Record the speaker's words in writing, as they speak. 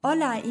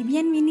Hola y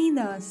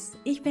bienvenidos!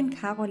 Ich bin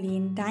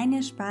Caroline,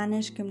 deine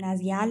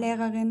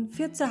Spanisch-Gymnasiallehrerin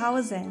für zu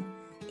Hause.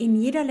 In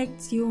jeder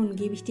Lektion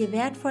gebe ich dir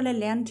wertvolle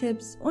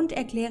Lerntipps und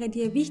erkläre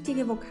dir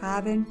wichtige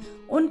Vokabeln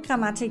und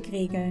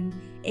Grammatikregeln,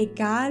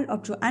 egal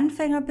ob du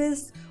Anfänger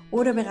bist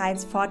oder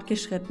bereits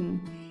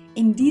fortgeschritten.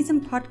 In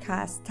diesem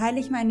Podcast teile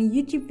ich meine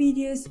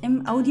YouTube-Videos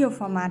im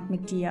Audioformat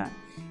mit dir.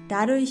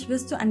 Dadurch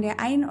wirst du an der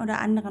einen oder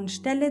anderen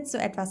Stelle zu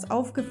etwas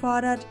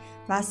aufgefordert,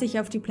 was sich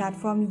auf die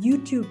Plattform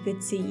YouTube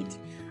bezieht.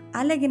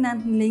 Alle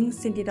genannten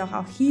Links sind jedoch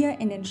auch hier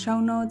in den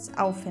Shownotes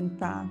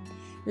auffindbar.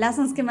 Lass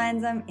uns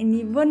gemeinsam in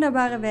die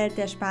wunderbare Welt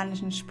der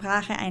spanischen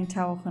Sprache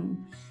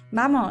eintauchen.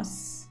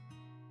 Vamos!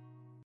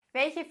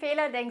 Welche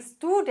Fehler denkst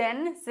du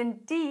denn,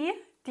 sind die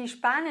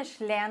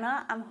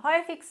Spanischlerner am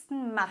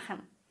häufigsten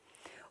machen?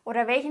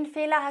 Oder welchen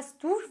Fehler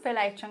hast du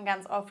vielleicht schon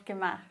ganz oft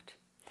gemacht?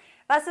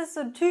 Was ist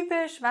so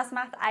typisch, was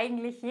macht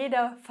eigentlich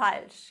jeder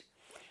falsch?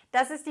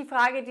 Das ist die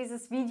Frage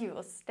dieses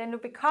Videos, denn du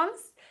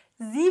bekommst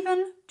 7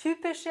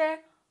 typische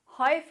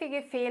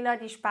häufige Fehler,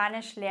 die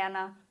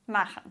Spanischlerner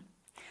machen.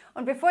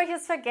 Und bevor ich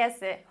es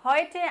vergesse,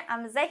 heute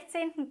am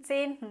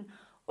 16.10.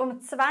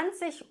 um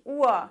 20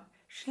 Uhr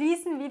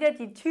schließen wieder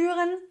die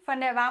Türen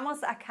von der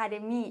Vamos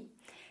Akademie.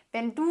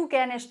 Wenn du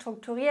gerne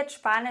strukturiert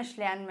Spanisch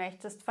lernen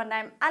möchtest, von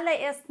deinem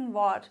allerersten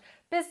Wort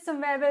bis zum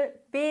Level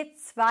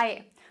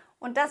B2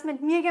 und das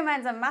mit mir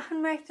gemeinsam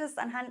machen möchtest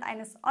anhand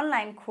eines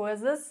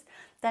Online-Kurses,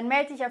 dann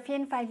melde dich auf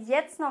jeden Fall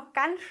jetzt noch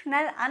ganz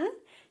schnell an.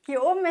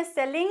 Hier oben ist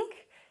der Link.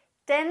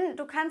 Denn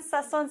du kannst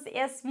das sonst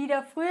erst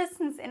wieder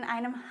frühestens in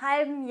einem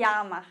halben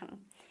Jahr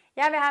machen.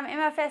 Ja, wir haben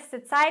immer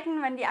feste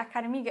Zeiten, wenn die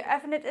Akademie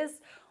geöffnet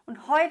ist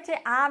und heute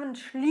Abend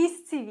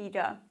schließt sie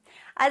wieder.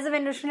 Also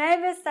wenn du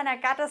schnell bist, dann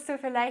ergatterst du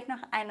vielleicht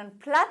noch einen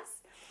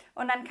Platz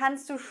und dann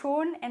kannst du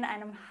schon in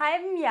einem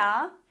halben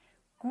Jahr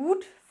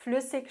gut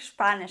flüssig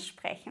Spanisch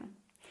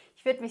sprechen.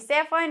 Ich würde mich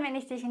sehr freuen, wenn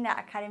ich dich in der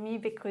Akademie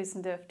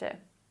begrüßen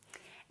dürfte.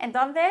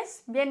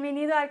 Entonces,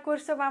 bienvenido al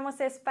curso Vamos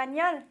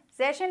Español.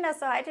 Sehr schön, dass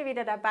du heute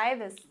wieder dabei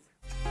bist.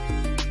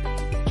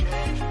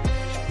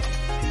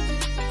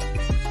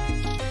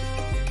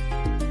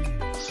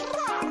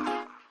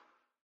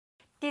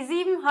 Die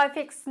 7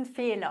 häufigsten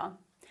Fehler.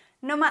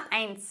 Nummer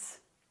 1.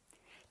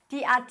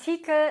 Die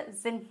Artikel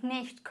sind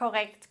nicht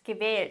korrekt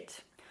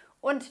gewählt.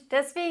 Und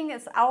deswegen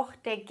ist auch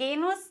der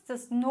Genus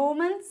des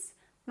Nomens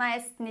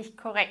meist nicht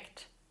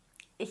korrekt.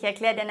 Ich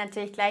erkläre dir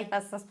natürlich gleich,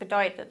 was das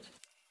bedeutet.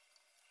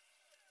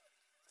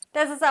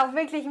 Das ist auch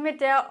wirklich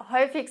mit der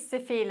häufigste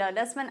Fehler,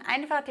 dass man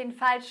einfach den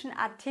falschen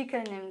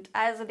Artikel nimmt,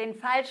 also den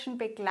falschen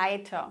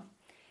Begleiter.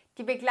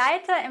 Die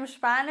Begleiter im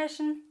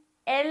Spanischen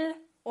el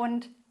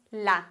und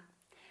la.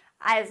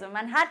 Also,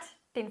 man hat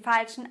den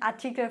falschen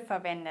Artikel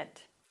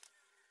verwendet.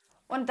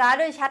 Und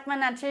dadurch hat man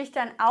natürlich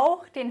dann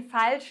auch den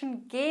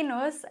falschen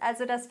Genus,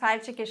 also das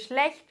falsche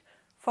Geschlecht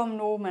vom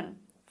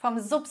Nomen, vom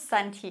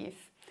Substantiv.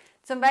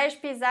 Zum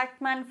Beispiel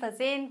sagt man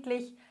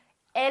versehentlich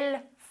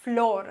el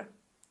flor,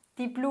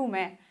 die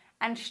Blume,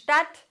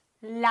 anstatt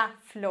la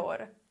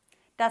flor.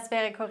 Das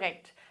wäre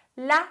korrekt.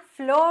 La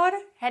flor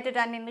hätte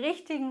dann den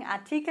richtigen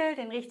Artikel,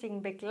 den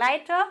richtigen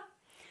Begleiter.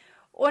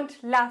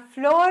 Und la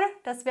flor,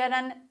 das wäre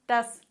dann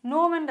das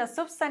Nomen, das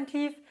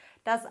Substantiv,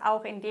 das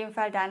auch in dem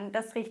Fall dann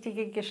das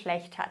richtige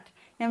Geschlecht hat,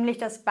 nämlich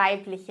das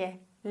weibliche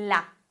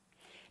la.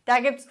 Da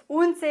gibt es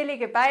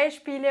unzählige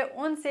Beispiele,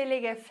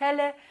 unzählige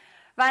Fälle,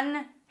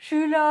 wann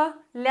Schüler,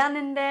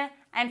 Lernende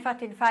einfach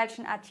den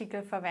falschen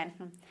Artikel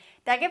verwenden.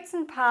 Da gibt es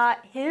ein paar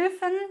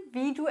Hilfen,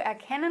 wie du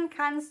erkennen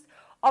kannst,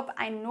 ob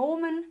ein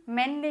Nomen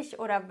männlich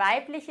oder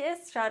weiblich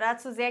ist. Schau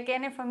dazu sehr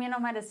gerne von mir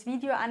nochmal das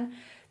Video an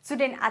zu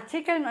den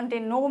Artikeln und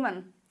den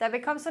Nomen. Da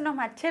bekommst du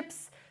nochmal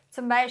Tipps,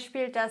 zum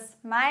Beispiel, dass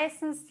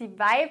meistens die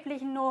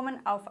weiblichen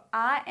Nomen auf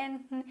A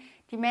enden,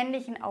 die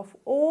männlichen auf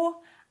O,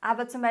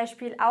 aber zum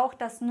Beispiel auch,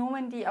 dass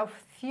Nomen, die auf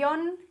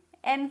Thion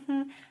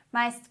enden,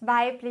 meist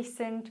weiblich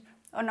sind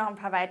und noch ein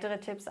paar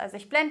weitere Tipps. Also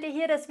ich blende dir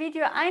hier das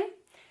Video ein,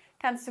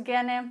 kannst du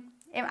gerne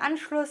im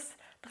Anschluss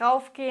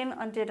draufgehen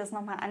und dir das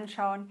nochmal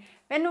anschauen,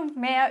 wenn du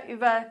mehr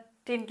über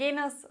den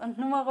Genus und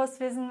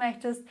Numerus wissen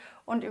möchtest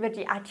und über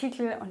die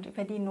Artikel und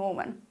über die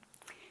Nomen.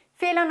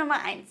 Fehler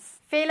Nummer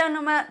 1. Fehler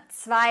Nummer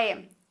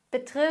 2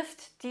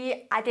 betrifft die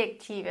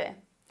Adjektive.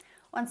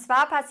 Und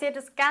zwar passiert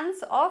es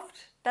ganz oft,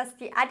 dass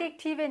die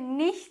Adjektive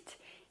nicht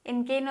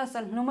in Genus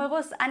und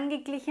Numerus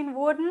angeglichen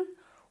wurden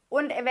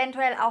und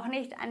eventuell auch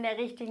nicht an der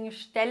richtigen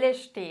Stelle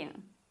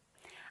stehen.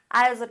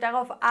 Also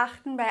darauf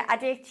achten bei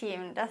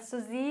Adjektiven, dass du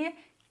sie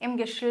im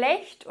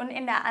Geschlecht und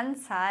in der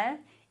Anzahl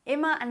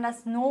immer an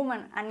das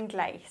Nomen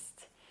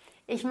angleichst.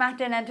 Ich mache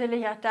dir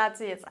natürlich auch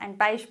dazu jetzt ein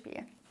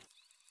Beispiel.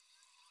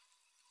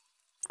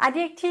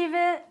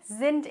 Adjektive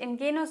sind in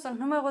Genus und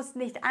Numerus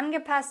nicht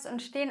angepasst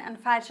und stehen an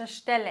falscher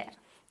Stelle.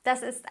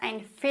 Das ist ein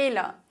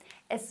Fehler.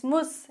 Es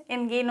muss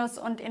in Genus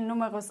und in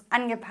Numerus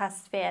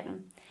angepasst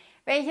werden.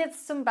 Wenn ich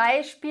jetzt zum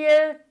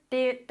Beispiel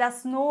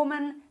das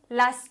Nomen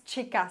las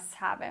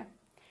chicas habe.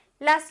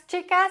 Las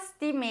chicas,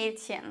 die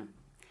Mädchen.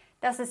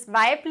 Das ist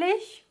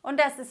weiblich und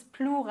das ist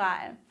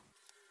Plural.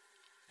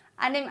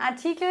 An dem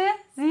Artikel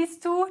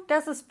siehst du,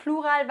 dass es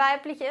Plural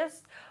weiblich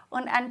ist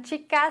Und an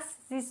chicas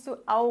siehst du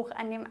auch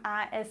an dem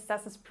AS,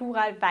 dass es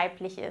plural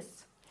weiblich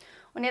ist.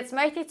 Und jetzt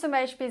möchte ich zum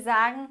Beispiel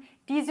sagen,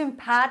 die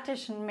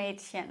sympathischen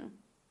Mädchen.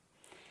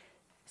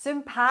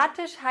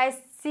 Sympathisch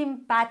heißt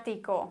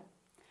simpático.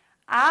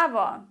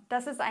 Aber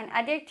das ist ein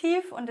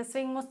Adjektiv und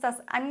deswegen muss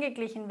das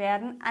angeglichen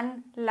werden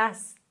an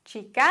las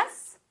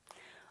chicas.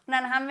 Und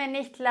dann haben wir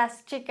nicht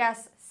las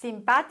chicas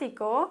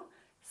simpático,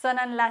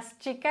 sondern las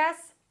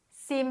chicas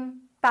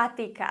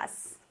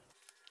simpáticas.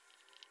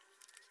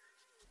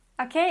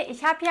 Okay,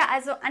 ich habe hier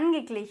also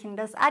angeglichen,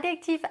 das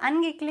Adjektiv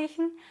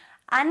angeglichen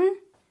an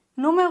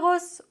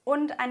Numerus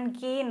und an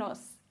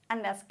Genus,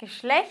 an das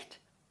Geschlecht,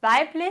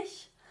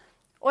 weiblich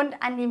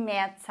und an die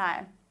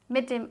Mehrzahl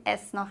mit dem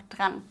S noch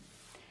dran.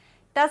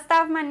 Das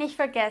darf man nicht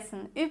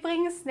vergessen.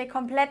 Übrigens, eine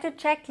komplette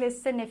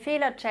Checkliste, eine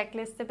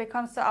Fehler-Checkliste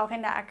bekommst du auch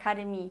in der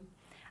Akademie.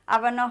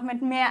 Aber noch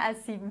mit mehr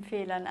als 7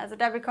 Fehlern. Also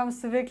da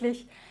bekommst du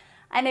wirklich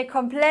eine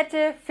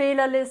komplette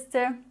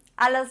Fehlerliste.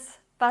 Alles,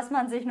 was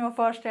man sich nur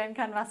vorstellen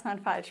kann, was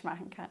man falsch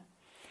machen kann.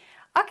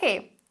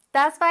 Okay,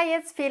 das war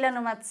jetzt Fehler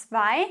Nummer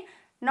 2.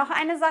 Noch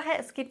eine Sache,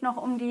 es geht noch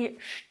um die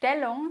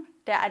Stellung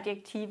der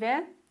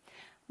Adjektive.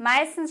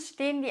 Meistens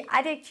stehen die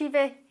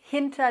Adjektive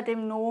hinter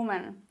dem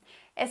Nomen.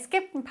 Es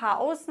gibt ein paar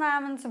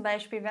Ausnahmen, zum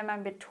Beispiel wenn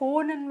man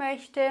betonen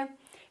möchte,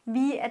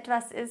 wie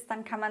etwas ist,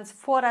 dann kann man es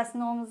vor das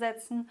Nomen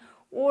setzen.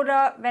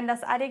 Oder wenn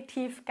das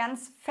Adjektiv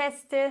ganz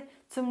feste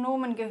zum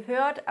Nomen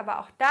gehört, aber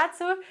auch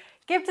dazu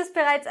gibt es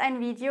bereits ein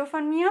Video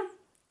von mir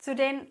zu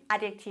den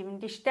Adjektiven,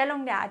 die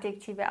Stellung der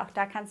Adjektive. Auch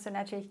da kannst du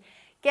natürlich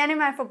gerne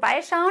mal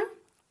vorbeischauen,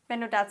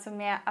 wenn du dazu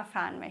mehr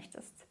erfahren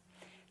möchtest.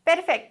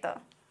 Perfecto.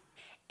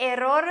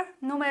 Error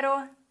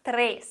número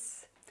 3.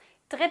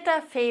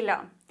 Dritter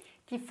Fehler.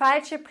 Die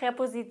falsche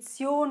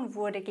Präposition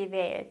wurde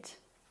gewählt.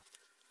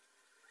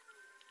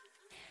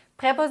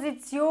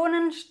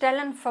 Präpositionen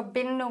stellen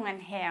Verbindungen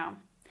her.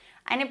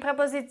 Eine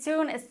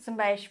Präposition ist zum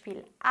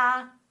Beispiel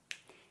a,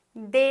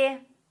 de,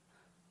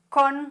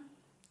 con.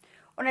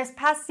 Und es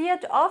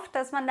passiert oft,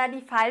 dass man da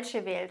die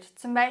falsche wählt.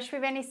 Zum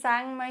Beispiel, wenn ich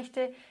sagen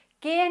möchte,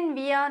 gehen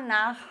wir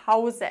nach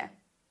Hause.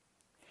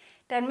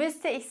 Dann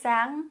müsste ich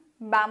sagen,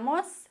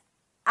 vamos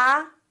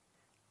a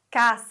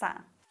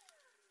casa.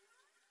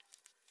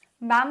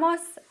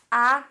 Vamos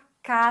a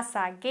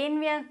casa.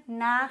 Gehen wir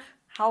nach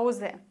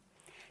Hause.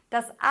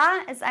 Das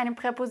a ist eine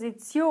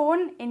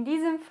Präposition, in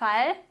diesem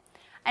Fall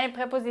eine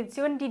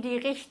Präposition, die die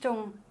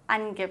Richtung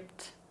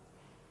angibt.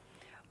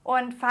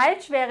 Und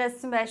falsch wäre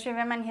es zum Beispiel,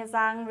 wenn man hier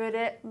sagen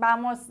würde,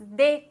 vamos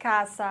de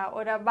casa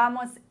oder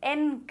vamos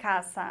en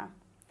casa.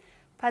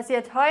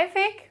 Passiert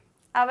häufig,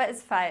 aber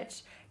ist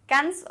falsch.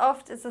 Ganz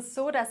oft ist es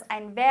so, dass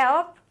ein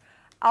Verb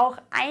auch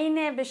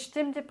eine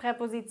bestimmte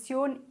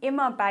Präposition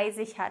immer bei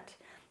sich hat.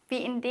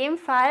 Wie in dem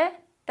Fall,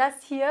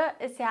 das hier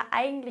ist ja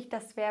eigentlich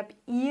das Verb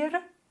ir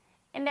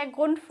in der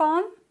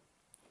Grundform,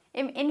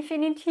 im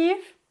Infinitiv.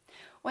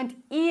 Und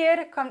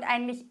ihr kommt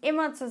eigentlich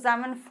immer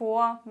zusammen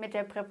vor mit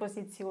der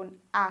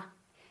Präposition a.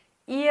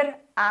 Ihr,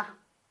 a.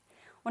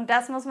 Und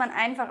das muss man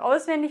einfach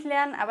auswendig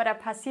lernen, aber da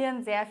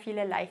passieren sehr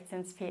viele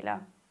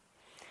Leichtsinnsfehler.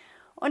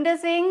 Und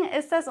deswegen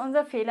ist das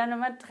unser Fehler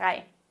Nummer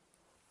 3.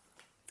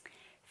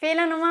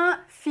 Fehler Nummer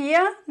 4,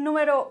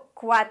 Numero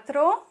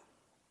 4.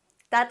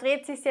 Da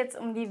dreht es sich jetzt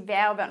um die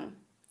Verben.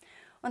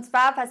 Und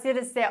zwar passiert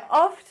es sehr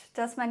oft,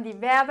 dass man die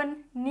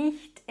Verben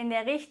nicht in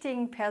der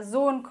richtigen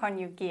Person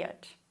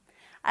konjugiert.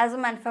 Also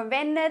man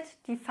verwendet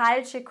die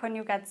falsche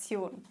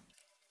Konjugation.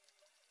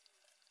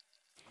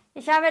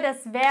 Ich habe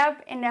das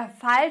Verb in der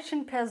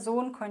falschen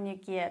Person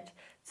konjugiert.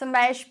 Zum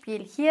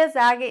Beispiel hier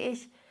sage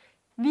ich,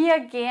 wir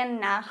gehen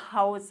nach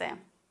Hause.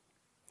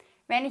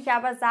 Wenn ich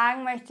aber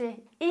sagen möchte,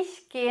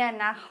 ich gehe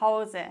nach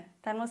Hause,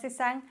 dann muss ich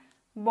sagen,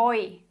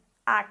 voy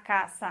a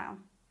casa.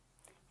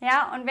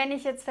 Ja, und wenn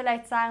ich jetzt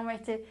vielleicht sagen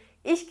möchte,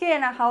 ich gehe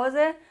nach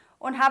Hause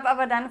und habe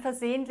aber dann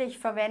versehentlich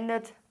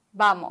verwendet,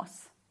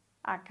 vamos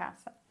a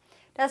casa.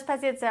 Das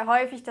passiert sehr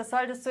häufig, das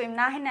solltest du im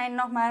Nachhinein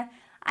nochmal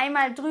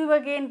einmal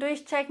drüber gehen,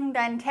 durchchecken,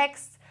 deinen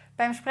Text.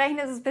 Beim Sprechen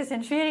ist es ein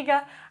bisschen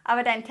schwieriger,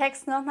 aber deinen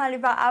Text nochmal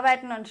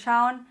überarbeiten und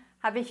schauen,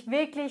 habe ich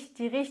wirklich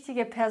die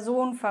richtige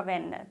Person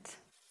verwendet.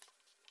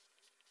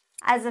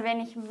 Also wenn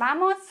ich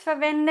vamos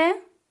verwende,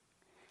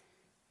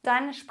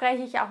 dann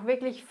spreche ich auch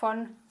wirklich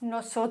von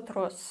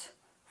nosotros,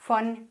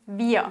 von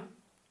wir.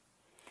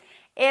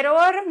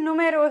 Error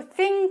número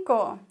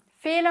 5,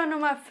 Fehler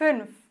Nummer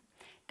 5.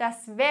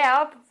 Das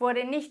Verb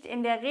wurde nicht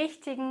in der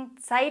richtigen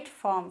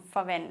Zeitform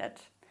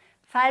verwendet.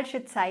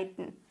 Falsche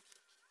Zeiten.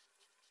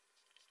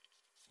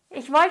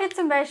 Ich wollte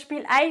zum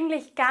Beispiel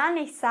eigentlich gar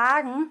nicht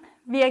sagen,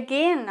 wir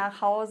gehen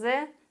nach Hause,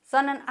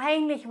 sondern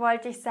eigentlich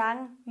wollte ich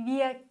sagen,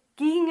 wir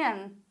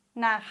gingen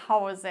nach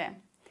Hause.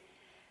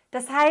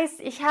 Das heißt,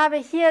 ich habe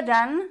hier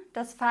dann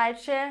das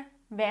falsche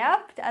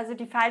Verb, also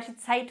die falsche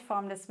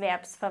Zeitform des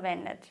Verbs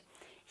verwendet.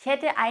 Ich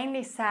hätte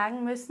eigentlich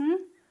sagen müssen,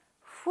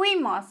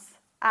 fuimos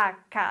a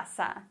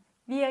casa.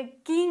 Wir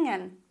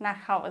gingen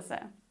nach Hause.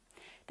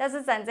 Das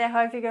ist ein sehr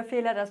häufiger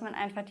Fehler, dass man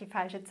einfach die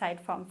falsche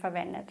Zeitform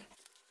verwendet.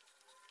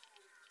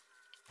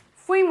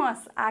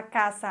 Fuimos a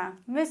casa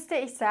müsste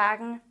ich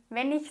sagen,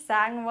 wenn ich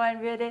sagen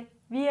wollen würde,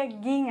 Wir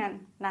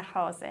gingen nach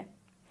Hause.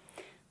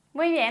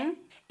 Muy bien.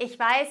 Ich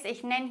weiß,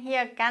 ich nenne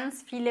hier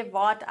ganz viele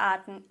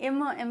Wortarten,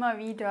 immer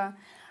wieder.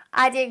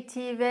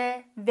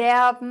 Adjektive,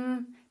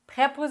 Verben,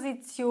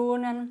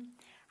 Präpositionen.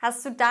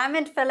 Hast du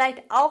damit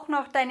vielleicht auch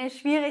noch deine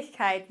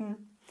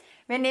Schwierigkeiten?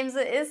 Wenn dem so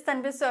ist,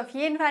 dann bist du auf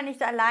jeden Fall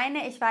nicht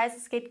alleine. Ich weiß,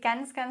 es geht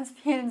ganz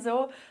vielen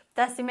so,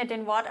 dass sie mit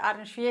den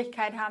Wortarten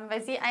Schwierigkeiten haben,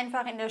 weil sie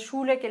einfach in der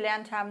Schule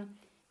gelernt haben,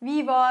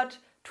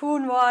 Wie-Wort,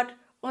 Tun-Wort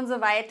und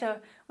so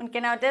weiter. Und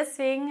genau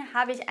deswegen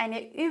habe ich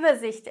eine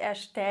Übersicht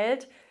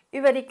erstellt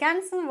über die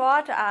ganzen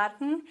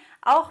Wortarten,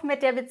 auch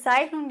mit der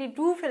Bezeichnung, die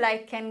du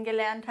vielleicht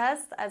kennengelernt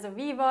hast, also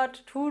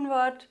Wie-Wort,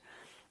 Tun-Wort,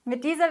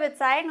 mit dieser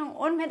Bezeichnung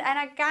und mit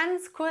einer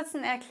ganz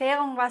kurzen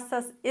Erklärung, was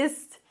das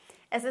ist.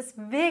 Es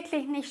ist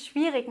wirklich nicht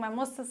schwierig, man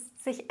muss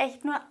es sich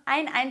echt nur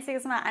ein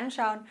einziges Mal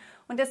anschauen.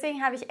 Und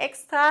deswegen habe ich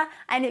extra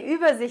eine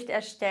Übersicht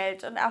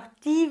erstellt und auch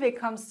die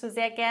bekommst du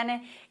sehr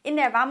gerne in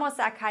der Vamos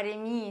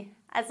Akademie.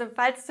 Also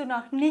falls du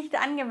noch nicht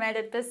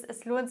angemeldet bist,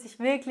 es lohnt sich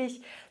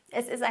wirklich.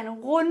 Es ist ein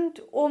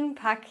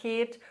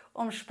Rundum-Paket,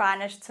 um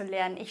Spanisch zu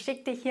lernen. Ich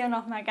schicke dich hier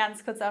nochmal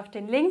ganz kurz auf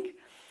den Link,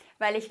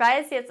 weil ich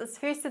weiß, jetzt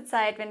ist höchste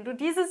Zeit. Wenn du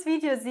dieses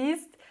Video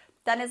siehst,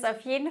 dann ist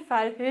auf jeden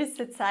Fall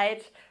höchste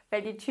Zeit,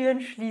 weil die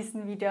Türen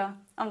schließen wieder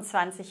um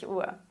 20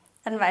 Uhr.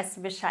 Dann weißt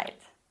du Bescheid.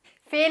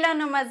 Fehler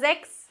Nummer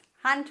 6,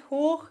 Hand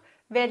hoch,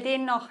 wer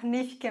den noch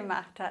nicht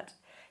gemacht hat.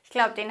 Ich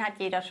glaube, den hat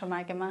jeder schon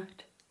mal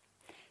gemacht.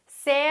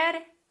 Ser,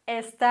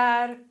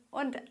 estar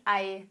und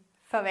hay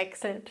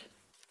verwechselt.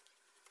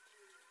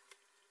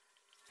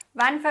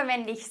 Wann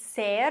verwende ich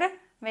ser?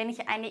 Wenn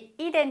ich eine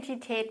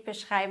Identität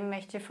beschreiben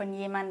möchte von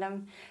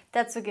jemandem.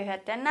 Dazu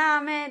gehört der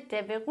Name,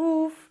 der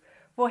Beruf,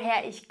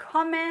 woher ich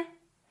komme.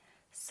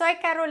 Soy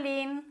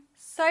Caroline,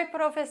 soy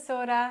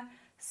profesora,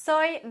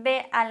 soy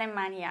de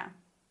Alemania.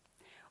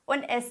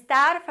 Und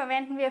estar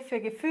verwenden wir für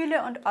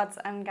Gefühle und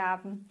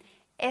Ortsangaben.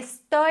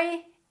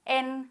 Estoy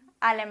en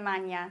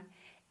Alemania.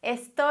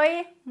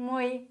 Estoy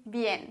muy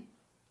bien.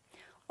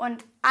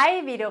 Und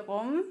hay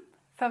wiederum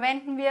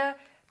verwenden wir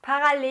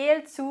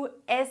parallel zu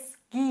es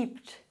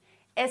gibt.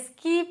 Es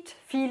gibt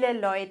viele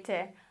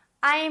Leute.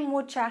 Hay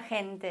mucha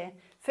gente.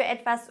 Für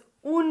etwas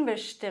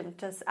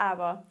Unbestimmtes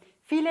aber.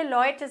 Viele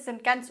Leute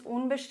sind ganz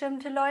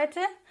unbestimmte Leute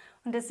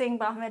und deswegen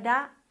brauchen wir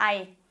da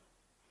hay.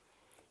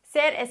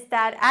 Ser,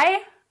 estar, hay.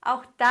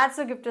 Auch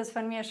dazu gibt es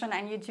von mir schon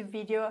ein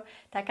YouTube-Video.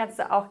 Da kannst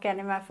du auch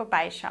gerne mal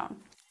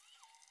vorbeischauen.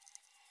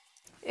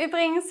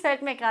 Übrigens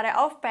fällt mir gerade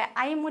auf, bei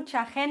hay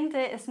mucha gente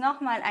ist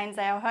nochmal ein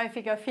sehr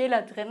häufiger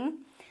Fehler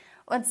drin.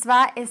 Und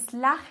zwar ist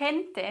la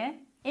gente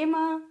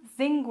immer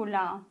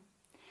Singular.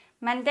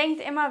 Man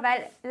denkt immer,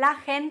 weil la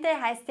gente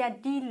heißt ja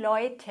die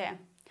Leute.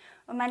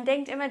 Und man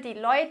denkt immer, die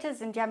Leute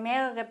sind ja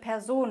mehrere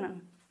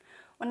Personen.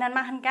 Und dann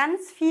machen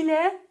ganz viele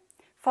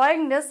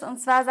Folgendes, und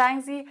zwar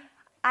sagen sie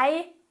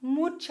hay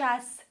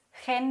muchas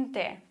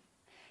gente.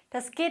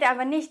 Das geht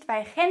aber nicht,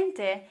 weil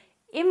gente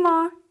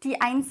immer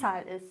die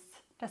Einzahl ist.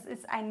 Das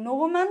ist ein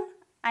Nomen,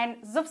 ein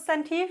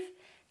Substantiv,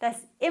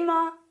 das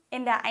immer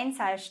in der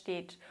Einzahl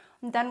steht.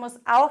 Und dann muss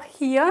auch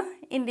hier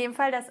in dem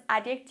Fall das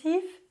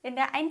Adjektiv in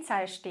der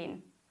Einzahl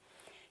stehen.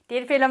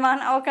 Den Fehler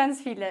machen auch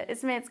ganz viele.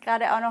 Ist mir jetzt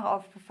gerade auch noch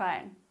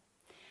aufgefallen.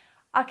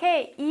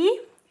 Okay, y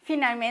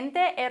finalmente,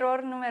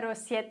 Error número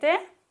 7.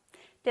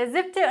 Der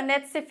 7. und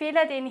letzte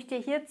Fehler, den ich dir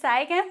hier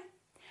zeige.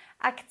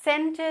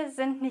 Akzente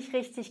sind nicht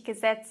richtig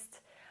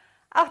gesetzt.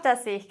 Auch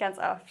das sehe ich ganz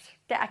oft.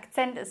 Der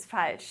Akzent ist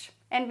falsch.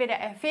 Entweder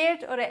er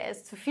fehlt oder er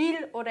ist zu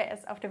viel oder er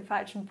ist auf dem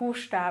falschen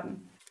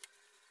Buchstaben.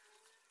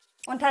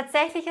 Und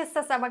tatsächlich ist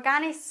das aber gar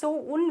nicht so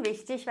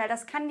unwichtig, weil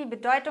das kann die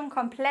Bedeutung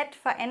komplett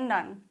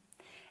verändern.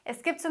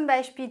 Es gibt zum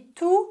Beispiel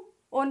tu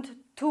und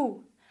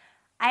tu.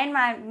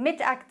 Einmal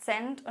mit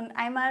Akzent und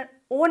einmal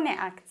ohne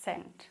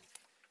Akzent.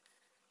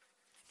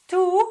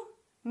 Tu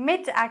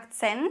mit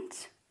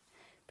Akzent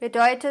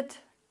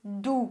bedeutet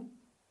du.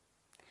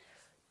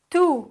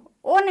 Tu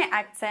ohne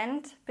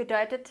Akzent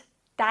bedeutet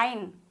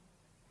dein.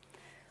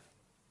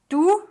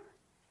 Du,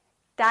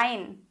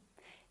 dein.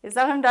 Ist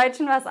auch im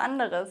Deutschen was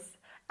anderes.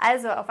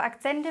 Also auf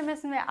Akzente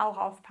müssen wir auch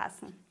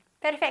aufpassen.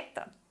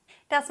 Perfekto.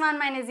 Das waren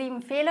meine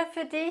 7 Fehler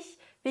für dich.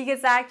 Wie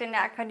gesagt, in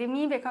der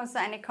Akademie bekommst du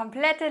eine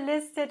komplette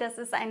Liste. Das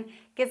ist ein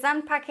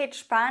Gesamtpaket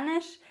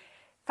Spanisch.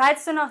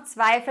 Falls du noch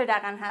Zweifel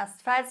daran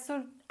hast, falls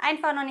du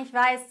einfach noch nicht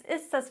weißt,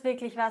 ist das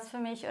wirklich was für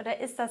mich oder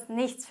ist das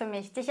nichts für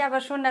mich, dich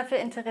aber schon dafür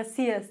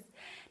interessierst,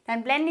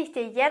 dann blende ich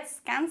dir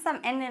jetzt ganz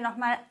am Ende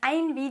nochmal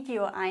ein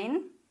Video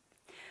ein.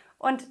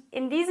 Und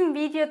in diesem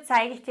Video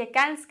zeige ich dir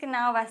ganz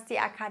genau, was die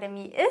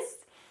Akademie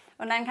ist.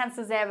 Und dann kannst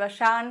du selber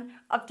schauen,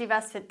 ob die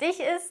was für dich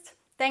ist.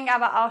 Denk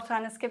aber auch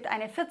dran, es gibt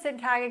eine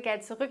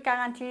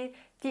 14-Tage-Geld-Zurück-Garantie.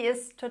 Die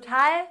ist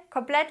total,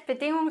 komplett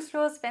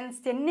bedingungslos. Wenn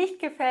es dir nicht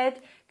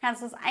gefällt,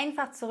 kannst du es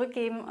einfach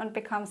zurückgeben und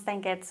bekommst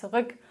dein Geld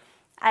zurück.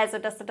 Also,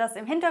 dass du das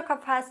im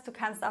Hinterkopf hast, du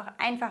kannst auch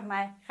einfach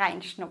mal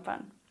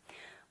reinschnuppern.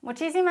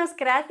 Muchísimas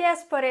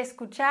gracias por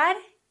escuchar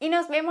y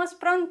nos vemos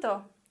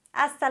pronto.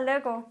 Hasta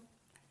luego.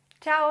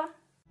 Ciao.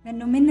 Wenn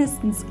du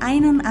mindestens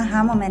einen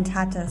Aha-Moment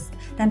hattest,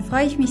 dann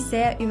freue ich mich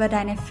sehr über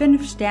deine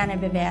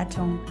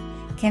 5-Sterne-Bewertung.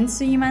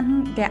 Kennst du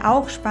jemanden, der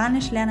auch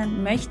Spanisch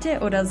lernen möchte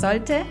oder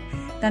sollte?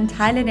 Dann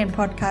teile den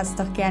Podcast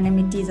doch gerne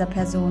mit dieser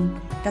Person.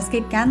 Das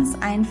geht ganz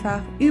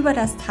einfach über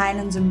das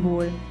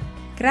Teilen-Symbol.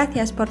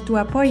 Gracias por tu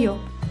apoyo.